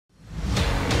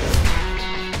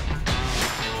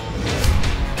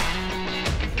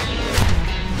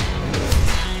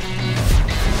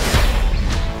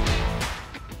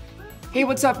Hey,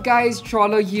 what's up guys?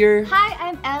 Cholo here. Hi,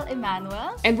 I'm Elle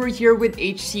Emmanuel. And we're here with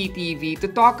HCTV to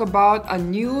talk about a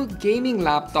new gaming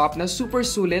laptop na super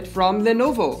sulit from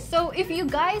Lenovo. So if you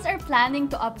guys are planning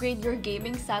to upgrade your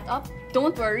gaming setup,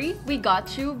 don't worry, we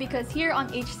got you, because here on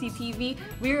HCTV,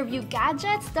 we review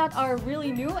gadgets that are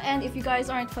really new, and if you guys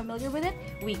aren't familiar with it,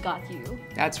 we got you.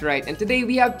 That's right, and today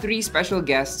we have 3 special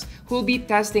guests who'll be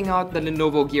testing out the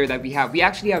Lenovo gear that we have. We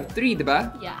actually have 3,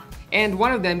 diba? Yeah. And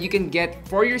one of them you can get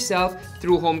for yourself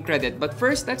through home credit. But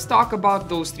first, let's talk about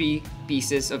those 3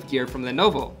 pieces of gear from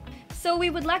Lenovo. So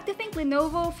we would like to thank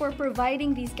Lenovo for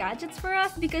providing these gadgets for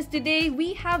us, because today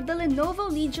we have the Lenovo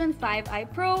Legion 5i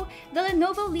Pro, the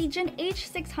Lenovo Legion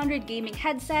H600 Gaming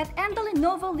Headset, and the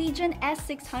Lenovo Legion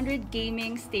S600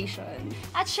 Gaming Station.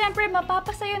 At syempre,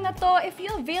 mapapasayo na to if you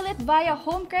avail it via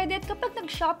home credit kapag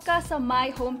nag-shop ka sa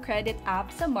My Home Credit app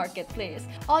sa Marketplace.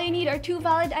 All you need are 2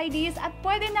 valid IDs at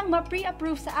pwede nang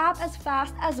ma-pre-approve sa app as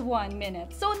fast as 1 minute.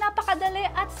 So napakadali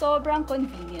at sobrang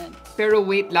convenient. Pero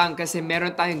wait lang, kasi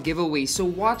meron tayong giveaway. So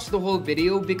watch the whole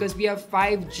video because we have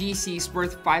 5 GCs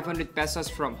worth 500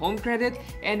 pesos from home credit,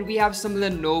 and we have some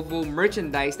Lenovo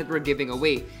merchandise that we're giving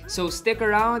away. So stick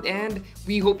around and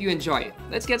we hope you enjoy it.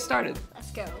 Let's get started.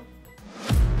 Let's go.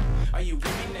 Are you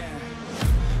with me now?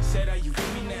 Said, are you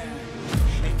with me now?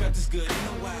 Ain't felt this good in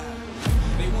a while.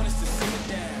 They want us to simmer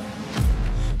down.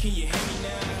 Can you hear me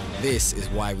now? This is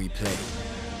why we play.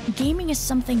 Gaming is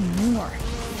something more.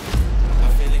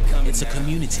 It's a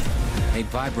community, made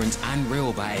vibrant and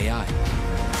real by AI.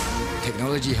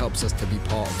 Technology helps us to be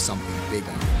part of something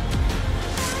bigger.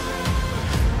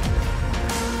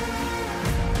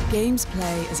 Games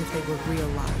play as if they were real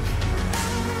life.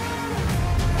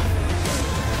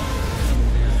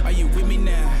 Are you with me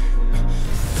now?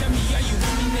 Tell me, are you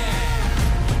with me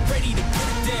now? Ready to put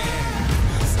it down.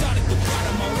 Start at the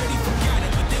bottom, already forgot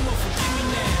it, but they won't forgive me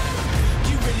now.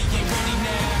 You really ain't ready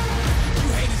now. You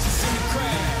haters just in the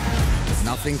crowd.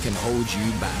 Nothing can hold you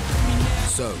back.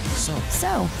 So,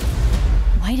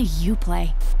 Why do you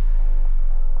play?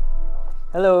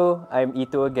 Hello, I'm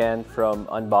Ito again from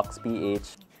Unbox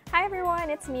PH. Hi everyone,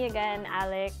 it's me again,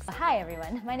 Alex. Hi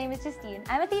everyone, my name is Justine.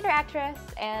 I'm a theater actress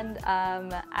and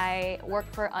I work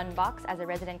for Unbox as a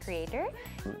resident creator.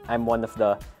 I'm one of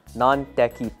the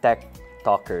non-techie tech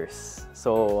talkers.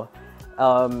 So,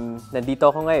 nandito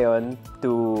ako ngayon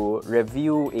to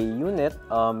review a unit,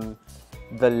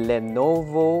 the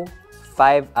Lenovo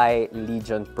 5i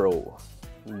Legion Pro.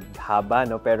 Haba,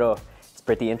 no? Pero it's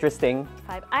pretty interesting.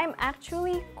 I'm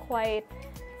actually quite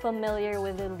familiar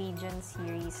with the Legion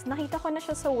series. Nakita ko na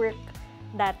siya sa work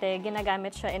dati.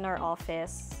 Ginagamit siya in our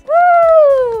office.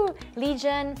 Woo!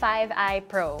 Legion 5i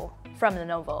Pro from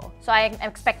Lenovo. So I'm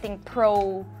expecting pro-ness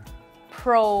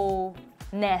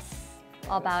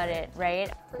about it, right?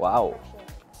 Wow.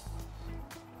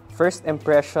 First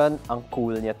impression, ang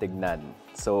cool niya tignan.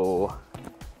 So,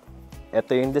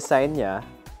 ito yung design niya.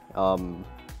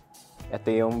 Ito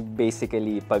yung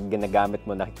basically pag ginagamit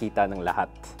mo nakikita ng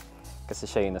lahat. Kasi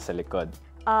siya yung nasa likod.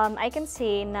 I can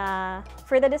say na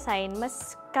for the design,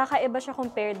 mas kakaiba siya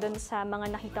compared dun sa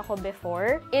mga nakita ko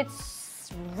before.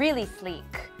 It's really sleek.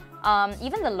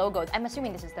 Even the logo, I'm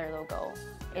assuming this is their logo,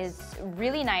 is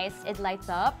really nice. It lights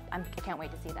up. I can't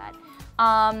wait to see that.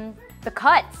 The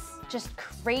cuts, just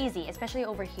crazy, especially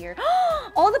over here.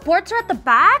 All the ports are at the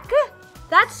back?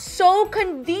 That's so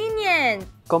convenient!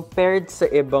 Compared sa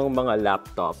ibang mga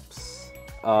laptops,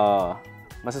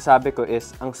 masasabi ko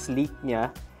is ang sleek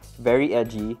niya, very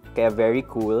edgy, kaya very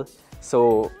cool.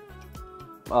 So,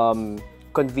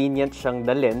 convenient siyang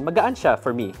dalhin. Magaan siya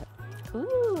for me.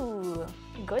 Ooh,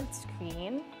 good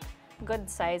screen. Good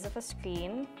size of a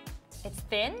screen. It's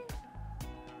thin.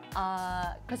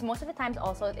 Because most of the times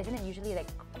also, isn't it usually like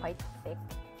quite thick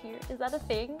here? Is that a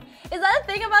thing? Is that a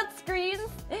thing about screens?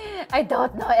 I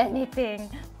don't know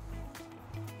anything.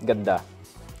 Ganda.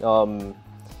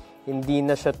 Hindi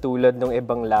na siya tulad ng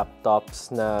ibang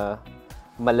laptops na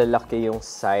malalaki yung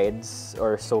sides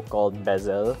or so-called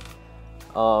bezel.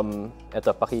 Ito,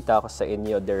 pakita ko sa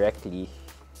inyo directly.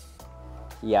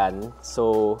 Yan.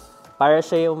 So, para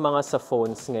siya yung mga sa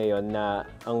phones ngayon na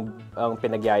ang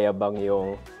pinagyayabang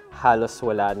yung halos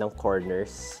wala ng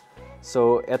corners.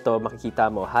 So, ito, makikita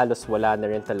mo, halos wala na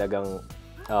rin talagang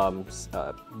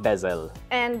bezel.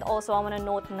 And also, I want to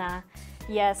note na,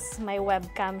 yes, may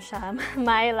webcam siya.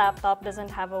 My laptop doesn't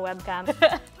have a webcam.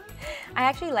 I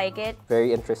actually like it.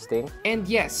 Very interesting. And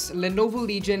yes, Lenovo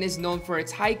Legion is known for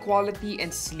its high quality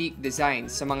and sleek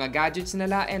designs sa mga gadgets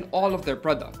nila and all of their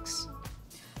products.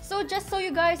 So So just so you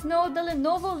guys know, the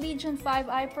Lenovo Legion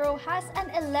 5i Pro has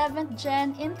an 11th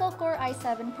gen Intel Core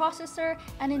i7 processor,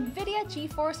 an NVIDIA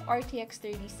GeForce RTX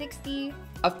 3060,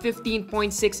 a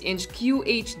 15.6-inch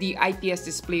QHD IPS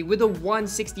display with a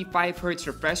 165Hz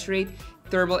refresh rate,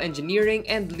 thermal engineering,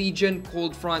 and Legion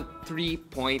Cold Front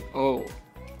 3.0.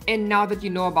 And now that you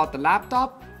know about the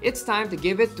laptop, it's time to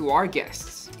give it to our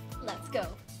guests. Let's go!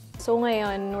 So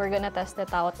ngayon, we're gonna test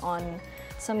it out on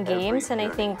some games, and I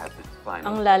think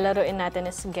ang lalaroin natin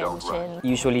is Genshin.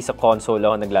 Usually sa console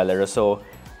ako naglalaro, so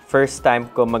first time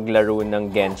ko maglaro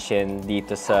ng Genshin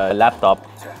dito sa laptop.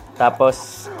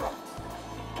 Tapos,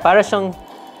 para siyang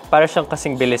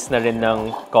kasing bilis na rin ng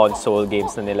console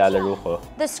games na nilalaro ko.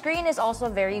 The screen is also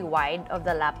very wide of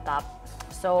the laptop,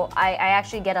 so I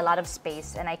actually get a lot of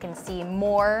space and I can see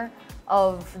more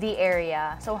of the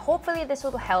area. So hopefully this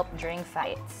will help during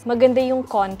fights. Maganda yung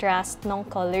contrast ng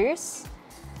colors.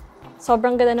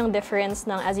 Sobrang ganda ng difference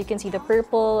ng, as you can see, the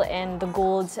purple and the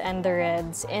golds and the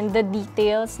reds. And the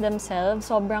details themselves,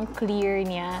 sobrang clear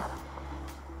niya.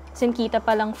 Kita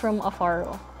pa lang from afar.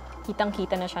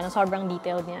 Kitang-kita na siya, na sobrang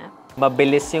detailed niya.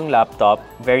 Mabilis yung laptop,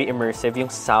 very immersive. Yung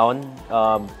sound,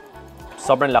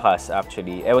 sobrang lakas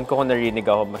actually. Ewan ko kung narinig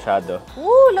ako masyado.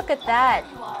 Woo, look at that.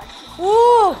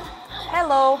 Woo!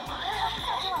 Hello.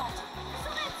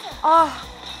 Oh,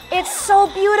 it's so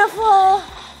beautiful.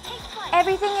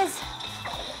 Everything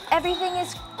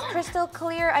is crystal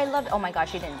clear. I love it. Oh my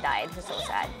gosh, she didn't die. This is so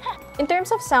sad. In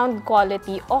terms of sound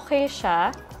quality, okay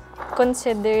siya,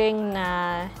 considering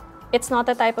na it's not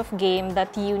the type of game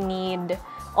that you need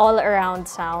all-around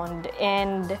sound.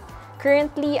 And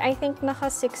currently, I think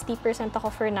naka 60% ako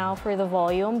for now for the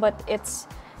volume, but it's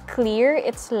clear,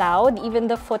 it's loud. Even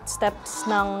the footsteps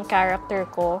ng character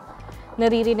ko,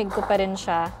 naririnig ko pa rin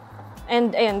siya.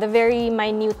 And ayun, the very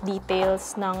minute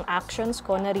details ng actions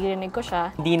ko, naririnig ko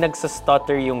siya. Hindi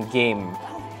nagsastutter yung game.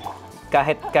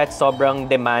 Kahit sobrang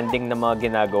demanding na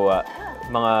mga ginagawa,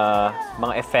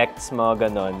 mga effects, mga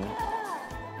ganon,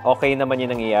 okay naman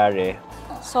yung nangyayari.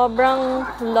 Sobrang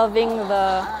loving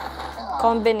the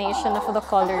combination of the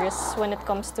colors when it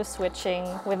comes to switching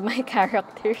with my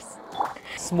characters.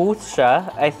 Smooth siya.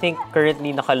 I think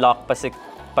currently naka-lock pa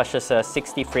siya sa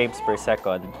 60 frames per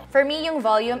second. For me, yung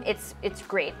volume, it's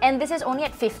great. And this is only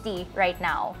at 50 right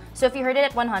now. So if you heard it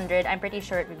at 100, I'm pretty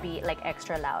sure it would be like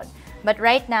extra loud. But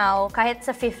right now, kahit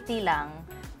sa 50 lang,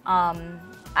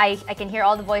 I can hear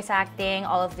all the voice acting,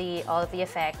 all of the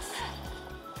effects.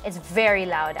 It's very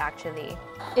loud actually.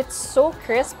 It's so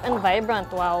crisp and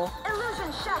vibrant, wow.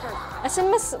 As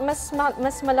in, mas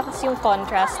malakas yung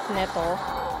contrast nito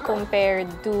compared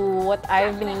to what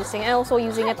I've been using. And also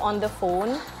using it on the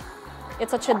phone,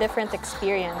 it's such a different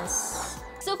experience.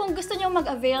 So kung gusto nyo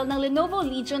mag-avail ng Lenovo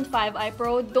Legion 5i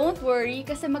Pro, don't worry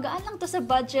kasi magaan lang to sa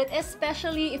budget,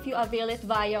 especially if you avail it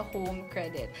via home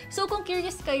credit. So kung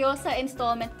curious kayo sa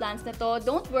installment plans nito,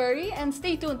 don't worry and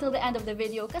stay tuned till the end of the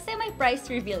video kasi may price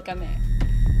reveal kami.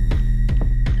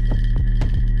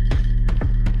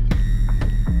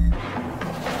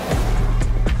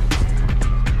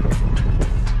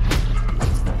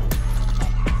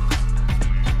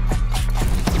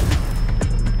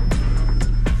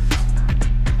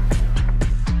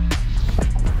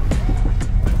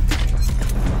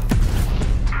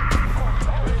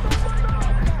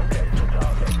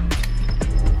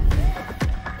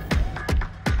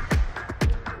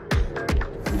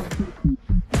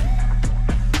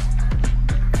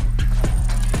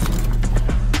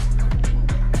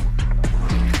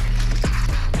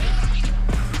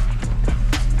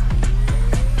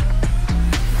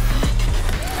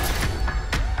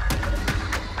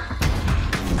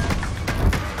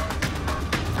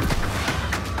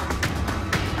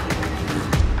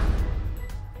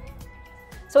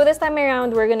 So this time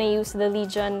around, we're gonna use the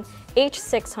Legion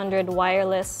H600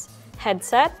 Wireless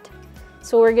Headset.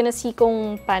 So we're gonna see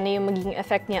kung paano yung magiging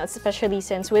effect niya, especially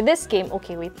since with this game,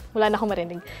 okay wait, wala na akong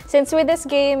marinig. Since with this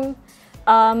game,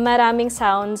 maraming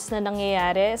sounds na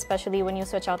nangyayari, especially when you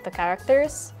switch out the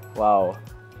characters. Wow.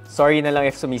 Sorry na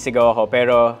lang if sumisigaw ako,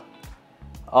 pero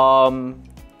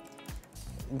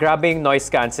grabe yung noise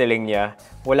cancelling niya.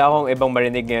 Wala akong ibang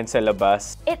marinig ngayon sa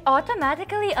labas. It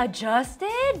automatically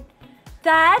adjusted?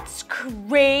 That's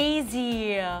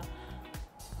crazy!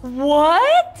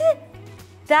 What?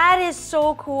 That is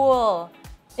so cool!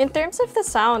 In terms of the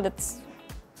sound, it's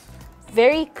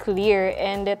very clear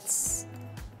and it's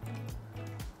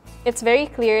very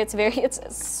clear. It's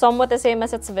somewhat the same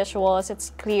as its visuals.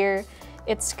 It's clear,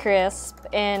 it's crisp,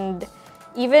 and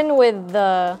even with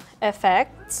the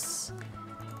effects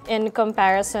in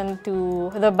comparison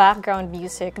to the background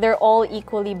music. They're all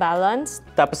equally balanced.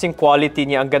 Tapos yung quality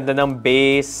niya, ang ganda ng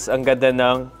bass, ang ganda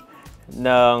ng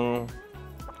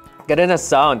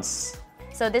sounds.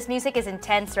 So this music is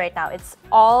intense right now. It's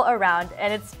all around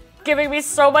and it's giving me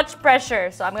so much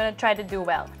pressure. So I'm gonna try to do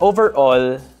well.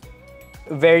 Overall,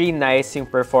 very nice yung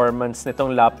performance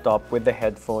nitong laptop with the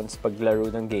headphones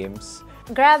paglaro ng games.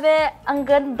 Grabe, ang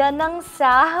ganda ng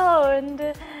sound.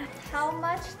 How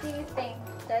much do you think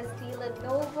does the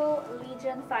Lenovo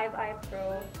Legion 5i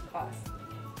Pro cost?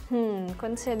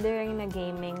 Considering na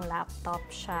gaming laptop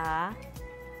siya,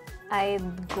 I'd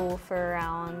go for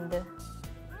around,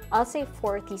 I'll say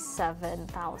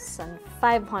 47,533.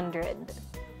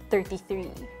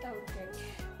 Okay.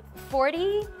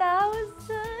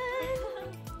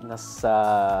 40,000?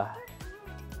 Nasa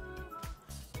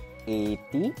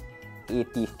 80,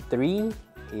 83,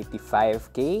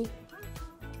 85K.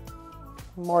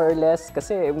 More or less,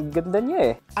 kasi ang ganda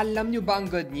niya eh. Alam nyo ba ang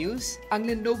good news?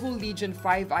 Ang Lenovo Legion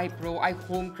 5i Pro ay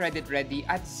home credit ready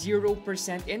at 0%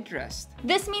 interest.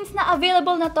 This means na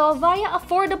available na to via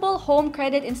affordable home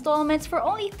credit installments for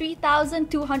only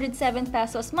 3,207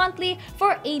 pesos monthly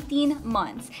for 18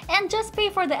 months. And just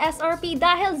pay for the SRP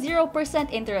dahil 0%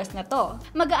 interest na to.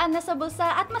 Magaan na sa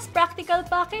bulsa at mas practical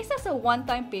pa kaysa sa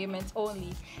one-time payments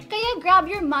only. Kaya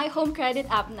grab your My Home Credit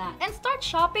app na and start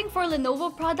shopping for Lenovo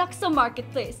products sa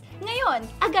marketplace. Ngayon,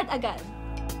 agad-agad!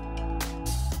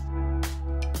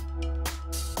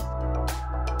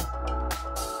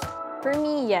 For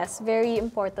me, yes, very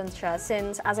important siya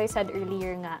since, as I said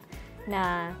earlier nga,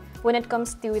 na when it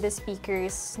comes to the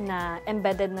speakers na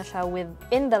embedded na siya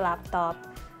within the laptop,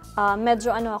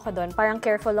 medyo ano ako doon, parang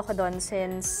careful ako doon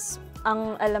since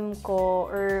ang alam ko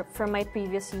or from my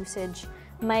previous usage,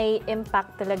 may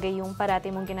impact talaga yung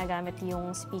parati mong ginagamit yung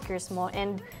speakers mo.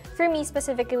 And for me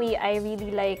specifically, I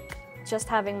really like just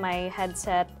having my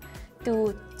headset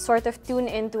to sort of tune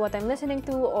into what I'm listening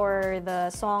to or the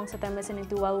songs that I'm listening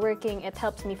to while working. It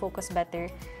helps me focus better.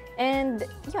 And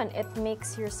yun, it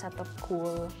makes your setup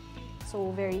cool. So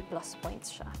very plus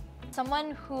points siya.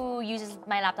 Someone who uses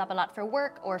my laptop a lot for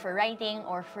work or for writing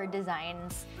or for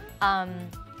designs,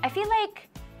 I feel like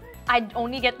I'd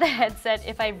only get the headset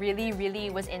if I really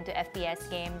was into FPS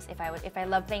games, if I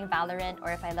love playing Valorant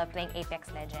or if I love playing Apex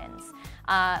Legends.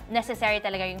 Necessary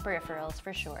talaga yung peripherals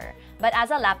for sure. But as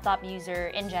a laptop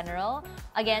user in general,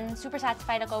 again, super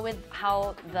satisfied ako with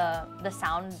how the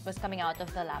sound was coming out of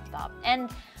the laptop.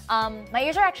 And my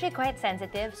ears are actually quite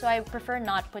sensitive, so I prefer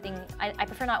not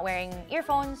wearing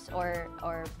earphones or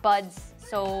buds.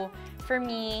 So for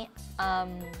me,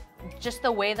 just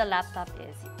the way the laptop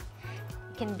is,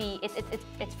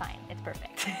 it's fine. It's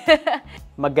perfect.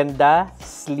 Maganda,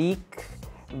 sleek,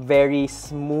 very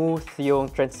smooth yung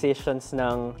transitions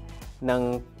ng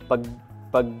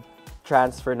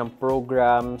pag-transfer ng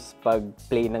programs,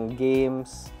 pag-play ng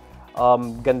games.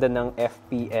 Ganda ng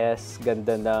FPS,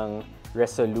 ganda ng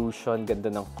resolution, ganda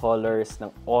ng colors,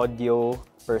 ng audio,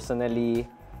 personally.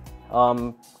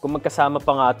 Kung magkasama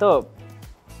pa nga to,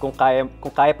 kung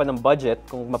kaya pa ng budget,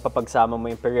 kung mapapagsama mo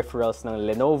yung peripherals ng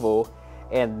Lenovo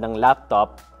and ng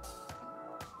laptop,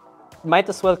 might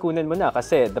as well kunin mo na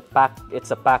kasi it's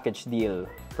a package deal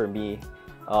for me.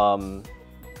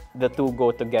 The two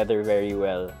go together very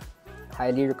well.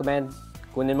 Highly recommend.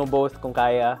 Kunin mo both kung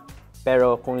kaya.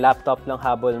 Pero kung laptop lang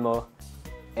habol mo,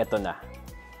 eto na.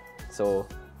 So,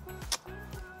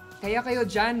 Kaya kayo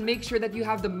dyan, make sure that you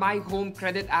have the My Home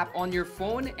Credit app on your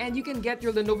phone and you can get your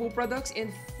Lenovo products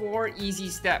in 4 easy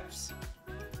steps.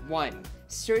 1.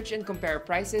 Search and compare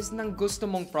prices ng gusto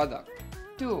mong product.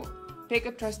 2. Pick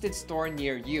a trusted store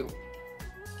near you.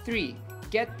 3.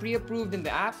 Get pre-approved in the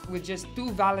app with just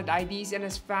 2 valid IDs and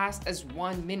as fast as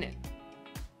 1 minute.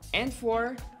 And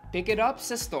 4. Pick it up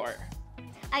sa store.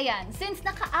 Ayan, since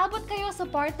nakaabot kayo sa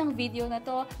part ng video na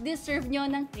to, deserve nyo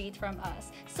ng treat from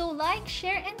us. So like,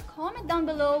 share, and comment down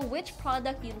below which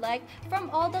product you like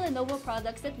from all the Lenovo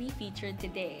products that we featured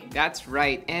today. That's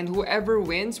right, and whoever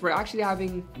wins, we have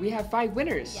 5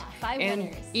 winners. Yeah, 5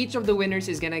 winners. And each of the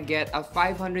winners is gonna get a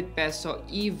 500 peso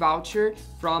e-voucher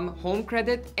from Home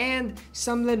Credit and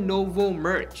some Lenovo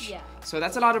merch. Yeah. So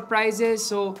that's a lot of prizes,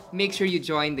 so make sure you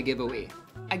join the giveaway.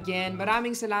 Again,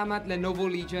 maraming salamat Lenovo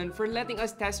Legion for letting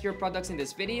us test your products in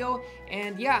this video.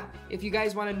 And yeah, if you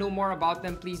guys want to know more about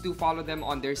them, please do follow them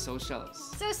on their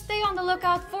socials. So stay on the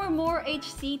lookout for more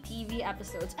HCTV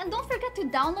episodes. And don't forget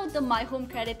to download the My Home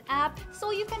Credit app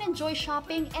so you can enjoy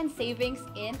shopping and savings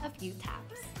in a few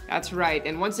taps. That's right.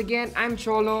 And once again, I'm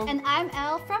Cholo. And I'm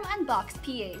Elle from Unbox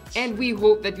PH. And we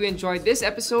hope that you enjoyed this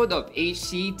episode of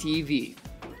HCTV.